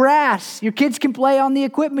 Has grass. Your kids can play on the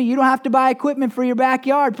equipment. You don't have to buy equipment for your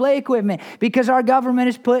backyard, play equipment, because our government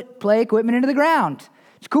has put play equipment into the ground.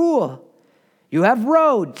 It's cool. You have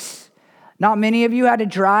roads. Not many of you had to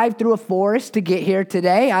drive through a forest to get here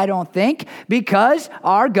today, I don't think, because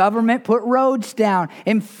our government put roads down.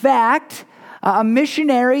 In fact, a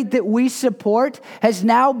missionary that we support has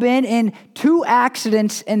now been in 2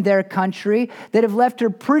 accidents in their country that have left her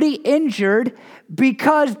pretty injured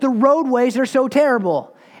because the roadways are so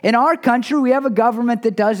terrible. In our country, we have a government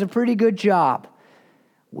that does a pretty good job.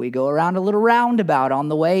 We go around a little roundabout on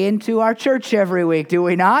the way into our church every week, do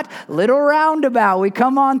we not? Little roundabout. We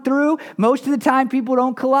come on through. Most of the time, people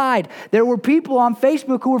don't collide. There were people on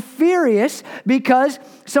Facebook who were furious because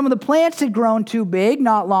some of the plants had grown too big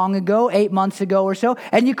not long ago, 8 months ago or so,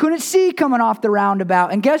 and you couldn't see coming off the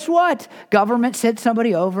roundabout. And guess what? Government sent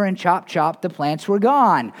somebody over and chop, the plants were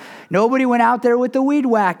gone. Nobody went out there with the weed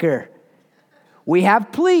whacker. We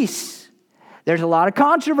have police. There's a lot of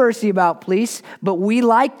controversy about police, but we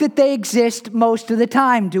like that they exist most of the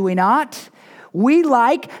time, do we not? We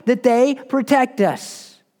like that they protect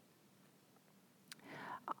us.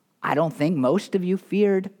 I don't think most of you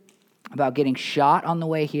feared about getting shot on the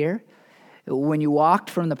way here. When you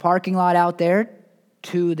walked from the parking lot out there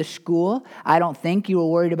to the school, I don't think you were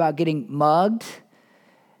worried about getting mugged.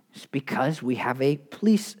 It's because we have a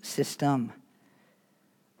police system.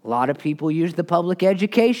 A lot of people use the public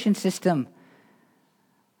education system.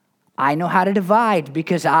 I know how to divide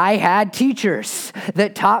because I had teachers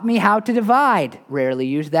that taught me how to divide. Rarely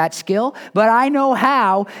use that skill, but I know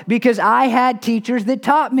how because I had teachers that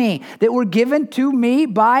taught me, that were given to me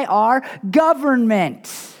by our government.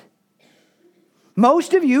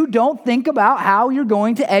 Most of you don't think about how you're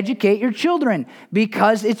going to educate your children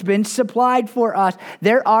because it's been supplied for us.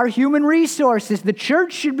 There are human resources. The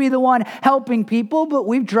church should be the one helping people, but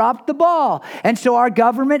we've dropped the ball. And so our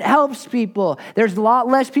government helps people. There's a lot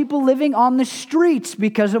less people living on the streets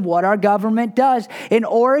because of what our government does. In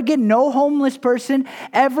Oregon, no homeless person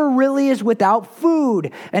ever really is without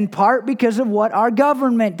food, in part because of what our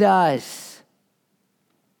government does.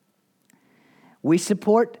 We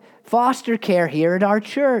support foster care here at our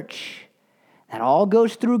church. That all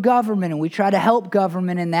goes through government, and we try to help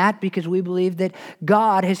government in that because we believe that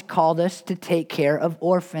God has called us to take care of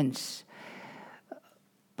orphans.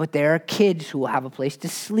 But there are kids who will have a place to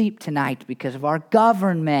sleep tonight because of our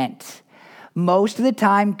government. Most of the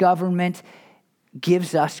time, government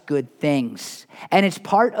gives us good things. And it's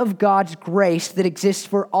part of God's grace that exists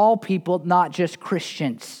for all people, not just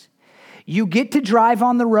Christians. You get to drive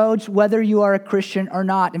on the roads whether you are a Christian or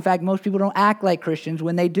not. In fact, most people don't act like Christians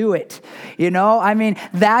when they do it.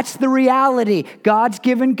 That's the reality. God's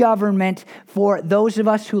given government for those of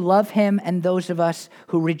us who love Him and those of us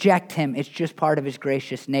who reject Him. It's just part of His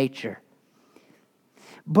gracious nature.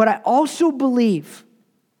 But I also believe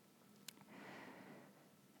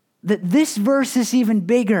that this verse is even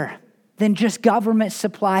bigger than just government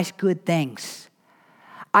supplies good things.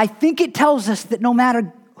 I think it tells us that no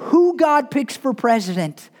matter who God picks for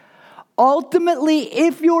president, ultimately,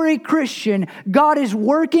 if you're a Christian, God is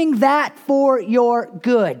working that for your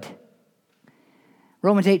good.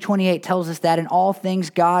 Romans 8:28 tells us that in all things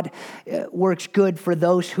God works good for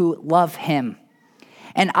those who love Him.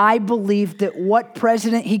 And I believe that what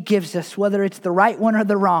president He gives us, whether it's the right one or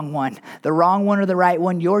the wrong one or the right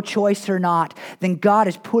one, your choice or not, then God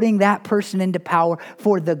is putting that person into power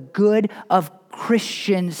for the good of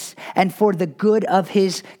Christians and for the good of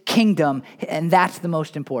His kingdom. And that's the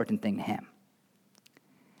most important thing to Him.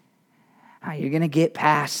 You're going to get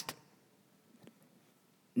past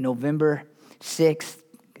November 6th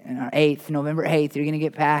or 8th, November 8th. You're going to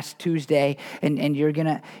get past Tuesday, and you're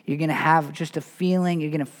going to have just a feeling. You're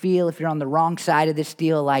going to feel, if you're on the wrong side of this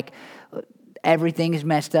deal, like everything is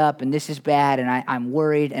messed up and this is bad and I'm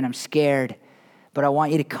worried and I'm scared. But I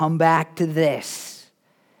want you to come back to this.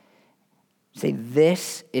 Say,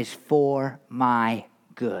 this is for my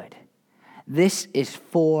good. This is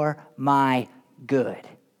for my good.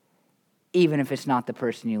 Even if it's not the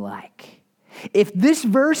person you like. If this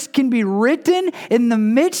verse can be written in the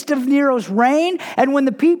midst of Nero's reign, and when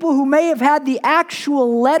the people who may have had the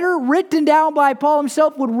actual letter written down by Paul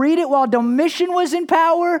himself would read it while Domitian was in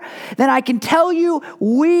power, then I can tell you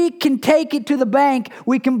we can take it to the bank.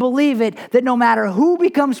 We can believe it that no matter who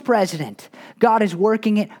becomes president, God is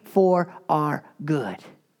working it for our good.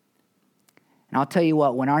 And I'll tell you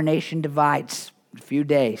what, when our nation divides in a few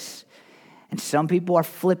days, and some people are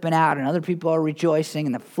flipping out and other people are rejoicing,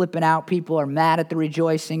 and the flipping out people are mad at the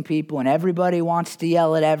rejoicing people, and everybody wants to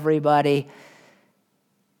yell at everybody.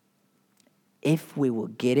 If we will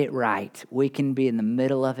get it right, we can be in the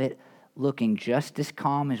middle of it looking just as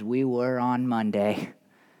calm as we were on Monday,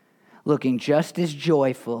 looking just as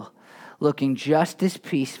joyful, looking just as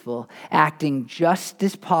peaceful, acting just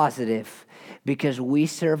as positive, because we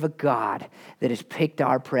serve a God that has picked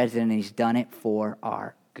our president and He's done it for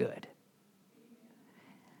our good.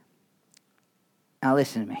 Now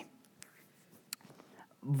listen to me.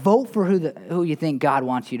 Vote for who you think God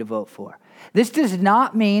wants you to vote for. This does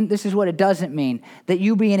not mean, this is what it doesn't mean, that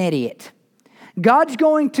you be an idiot. God's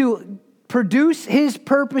going to produce His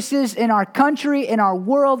purposes in our country, in our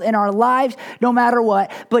world, in our lives, no matter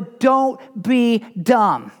what. But don't be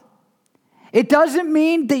dumb. It doesn't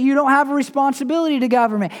mean that you don't have a responsibility to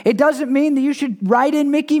government. It doesn't mean that you should write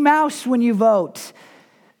in Mickey Mouse when you vote.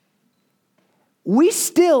 We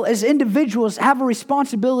still, as individuals, have a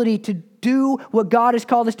responsibility to do what God has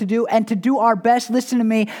called us to do and to do our best, listen to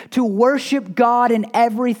me, to worship God in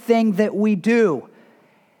everything that we do.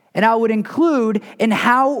 And I would include in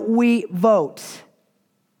how we vote.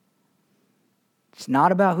 It's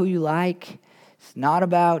not about who you like. It's not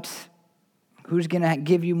about who's going to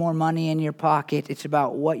give you more money in your pocket. It's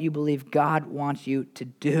about what you believe God wants you to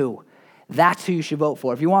do. That's who you should vote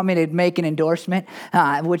for. If you want me to make an endorsement,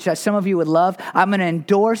 which some of you would love, I'm going to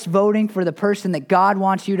endorse voting for the person that God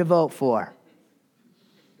wants you to vote for.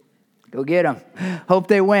 Go get them. Hope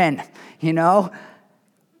they win,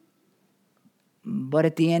 But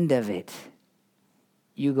at the end of it,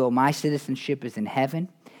 you go, my citizenship is in heaven,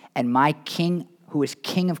 and my King, who is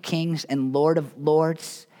King of kings and Lord of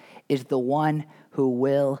lords, is the one who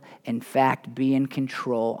will, in fact, be in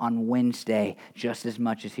control on Wednesday just as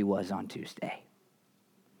much as He was on Tuesday.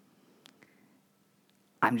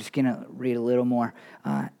 I'm just going to read a little more,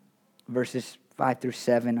 verses 5 through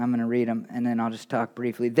 7. I'm going to read them, and then I'll just talk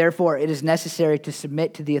briefly. Therefore, it is necessary to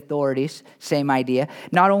submit to the authorities, same idea,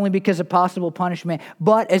 not only because of possible punishment,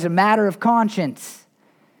 but as a matter of conscience.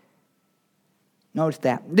 Notice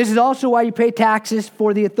that. This is also why you pay taxes,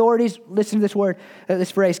 for the authorities, listen to this word, this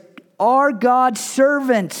phrase, are God's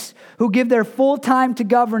servants who give their full time to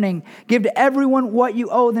governing. Give to everyone what you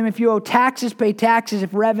owe them. If you owe taxes, pay taxes.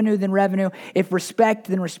 If revenue, then revenue. If respect,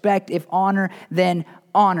 then respect. If honor, then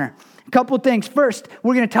honor. A couple of things. First,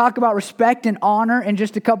 we're going to talk about respect and honor in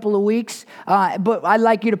just a couple of weeks, but I'd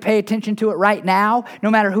like you to pay attention to it right now. No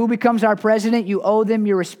matter who becomes our president, you owe them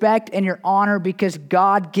your respect and your honor because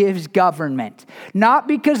God gives government. Not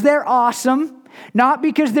because they're awesome, not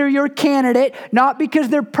because they're your candidate, not because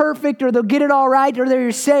they're perfect or they'll get it all right or they're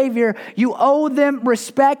your savior. You owe them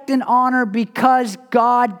respect and honor because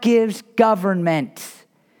God gives government.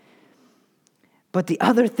 But the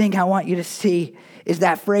other thing I want you to see is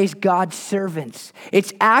that phrase, God's servants.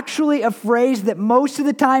 It's actually a phrase that most of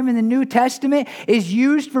the time in the New Testament is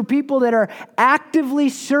used for people that are actively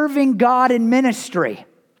serving God in ministry.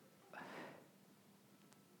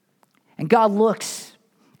 And God looks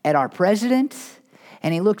at our president,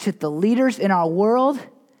 and he looks at the leaders in our world.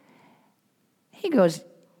 He goes,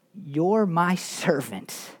 you're my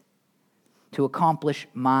servant to accomplish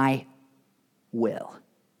my will.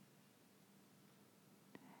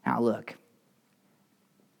 Now look,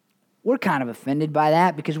 we're kind of offended by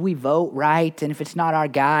that because we vote, right? And if it's not our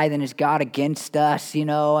guy, then is God against us? You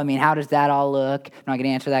know, I mean, how does that all look? I'm not going to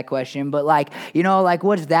answer that question, but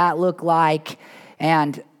what does that look like?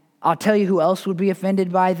 And I'll tell you who else would be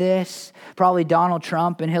offended by this. Probably Donald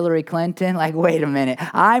Trump and Hillary Clinton. Wait a minute.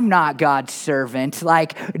 I'm not God's servant. I'm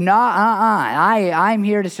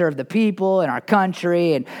here to serve the people and our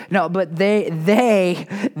country. And no, but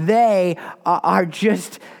they are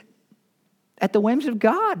just at the whims of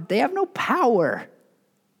God. They have no power.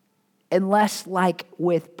 Unless,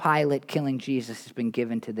 with Pilate killing Jesus, has been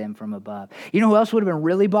given to them from above. You know who else would have been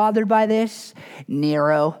really bothered by this?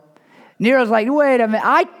 Nero. Nero's like, wait a minute,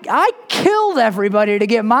 I killed everybody to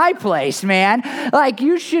get my place, man.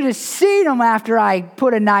 You should have seen him after I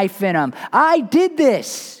put a knife in him. I did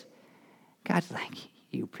this. God's like,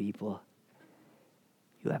 you people,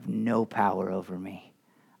 you have no power over me.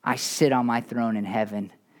 I sit on my throne in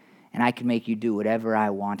heaven, and I can make you do whatever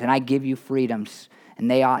I want. And I give you freedoms,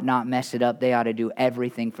 and they ought not mess it up. They ought to do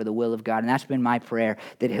everything for the will of God. And that's been my prayer,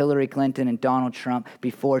 that Hillary Clinton and Donald Trump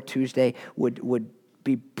before Tuesday would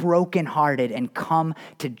be brokenhearted and come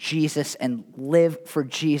to Jesus and live for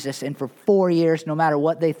Jesus. And for 4 years, no matter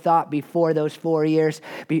what they thought before those 4 years,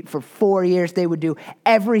 for 4 years, they would do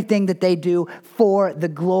everything that they do for the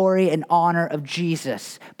glory and honor of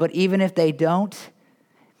Jesus. But even if they don't,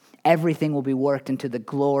 everything will be worked into the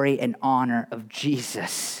glory and honor of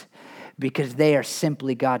Jesus because they are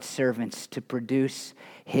simply God's servants to produce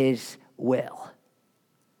his will.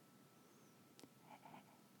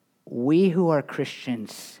 We who are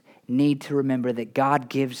Christians need to remember that God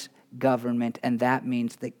gives government, and that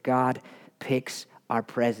means that God picks our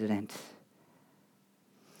president.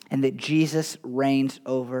 And that Jesus reigns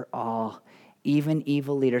over all, even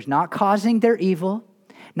evil leaders, not causing their evil,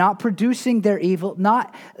 not producing their evil,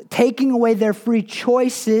 not taking away their free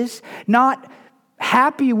choices, not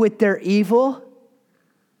happy with their evil,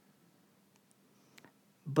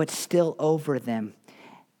 but still over them,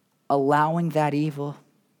 allowing that evil,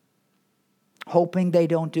 hoping they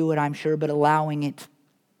don't do it, I'm sure, but allowing it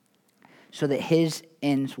so that his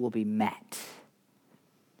ends will be met.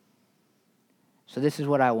 So this is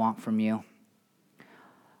what I want from you.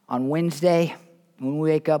 On Wednesday, when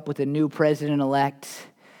we wake up with a new president-elect,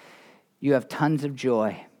 you have tons of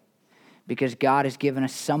joy because God has given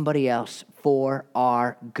us somebody else for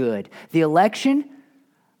our good. The election,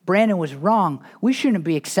 Brandon was wrong. We shouldn't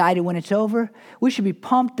be excited when it's over. We should be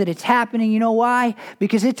pumped that it's happening. You know why?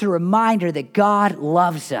 Because it's a reminder that God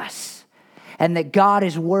loves us and that God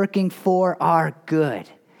is working for our good.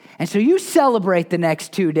 And so you celebrate the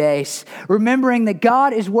next 2 days, remembering that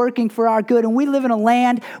God is working for our good. And we live in a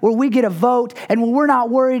land where we get a vote and where we're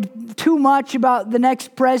not worried too much about the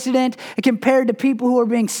next president compared to people who are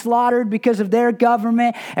being slaughtered because of their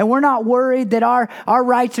government. And we're not worried that our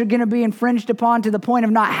rights are going to be infringed upon to the point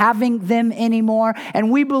of not having them anymore.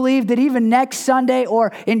 And we believe that even next Sunday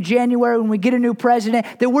or in January when we get a new president,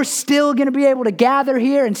 that we're still going to be able to gather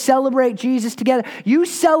here and celebrate Jesus together. You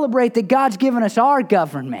celebrate that God's given us our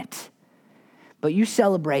government. But you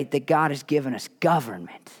celebrate that God has given us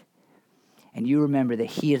government. And you remember that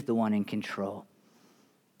he is the one in control,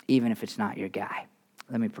 even if it's not your guy.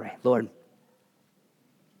 Let me pray. Lord,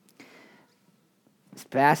 this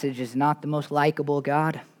passage is not the most likable,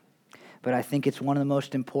 God, but I think it's one of the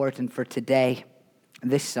most important for today,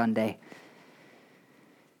 this Sunday.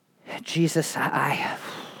 Jesus, I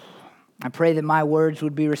pray that my words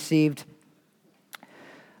would be received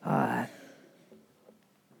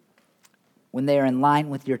when they are in line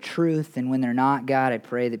with your truth, and when they're not, God, I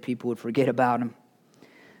pray that people would forget about them.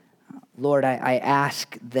 Lord, I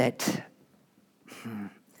ask that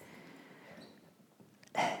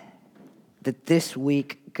this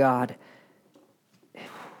week, God,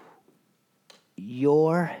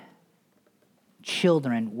 your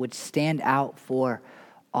children would stand out for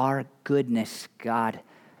our goodness, God,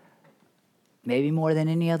 maybe more than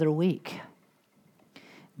any other week.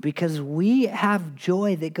 Because we have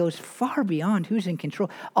joy that goes far beyond who's in control.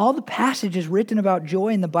 All the passages written about joy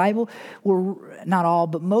in the Bible were, not all,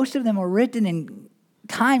 but most of them were written in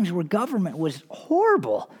times where government was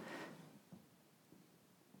horrible.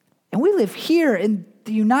 And we live here in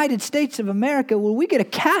the United States of America where we get to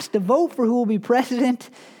cast a vote for who will be president.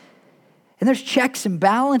 And there's checks and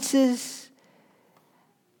balances.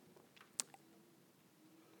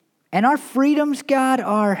 And our freedoms, God,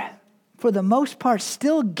 are, for the most part,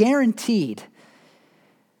 still guaranteed,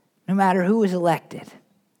 no matter who is elected.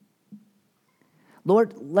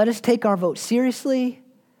 Lord, let us take our vote seriously.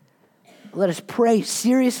 Let us pray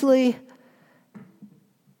seriously.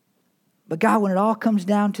 But God, when it all comes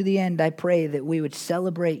down to the end, I pray that we would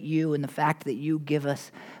celebrate you and the fact that you give us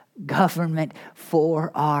government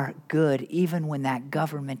for our good, even when that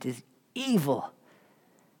government is evil.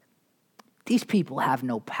 These people have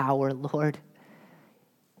no power, Lord,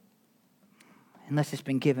 unless it's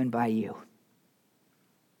been given by you.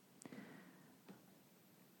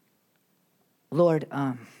 Lord,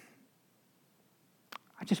 I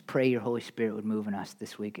just pray your Holy Spirit would move in us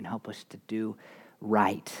this week and help us to do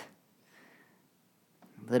right.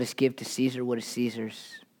 Let us give to Caesar what is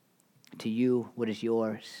Caesar's, to you what is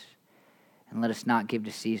yours, and let us not give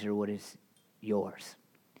to Caesar what is yours.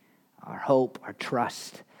 Our hope, our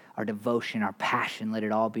trust, our devotion, our passion, let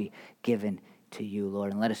it all be given to you,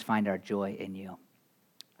 Lord, and let us find our joy in you.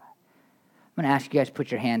 I'm going to ask you guys to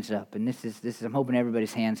put your hands up, and this is I'm hoping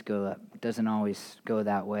everybody's hands go up. It doesn't always go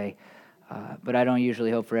that way, but I don't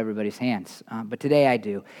usually hope for everybody's hands. But today I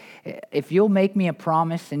do. If you'll make me a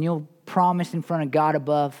promise, and you'll promise in front of God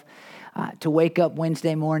above to wake up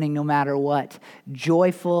Wednesday morning no matter what,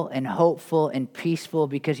 joyful and hopeful and peaceful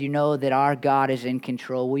because you know that our God is in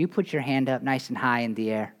control, will you put your hand up nice and high in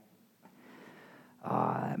the air?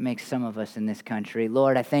 That makes some of us in this country.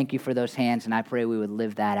 Lord, I thank you for those hands, and I pray we would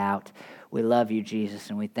live that out. We love you, Jesus,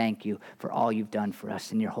 and we thank you for all you've done for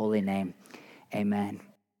us. In your holy name, amen.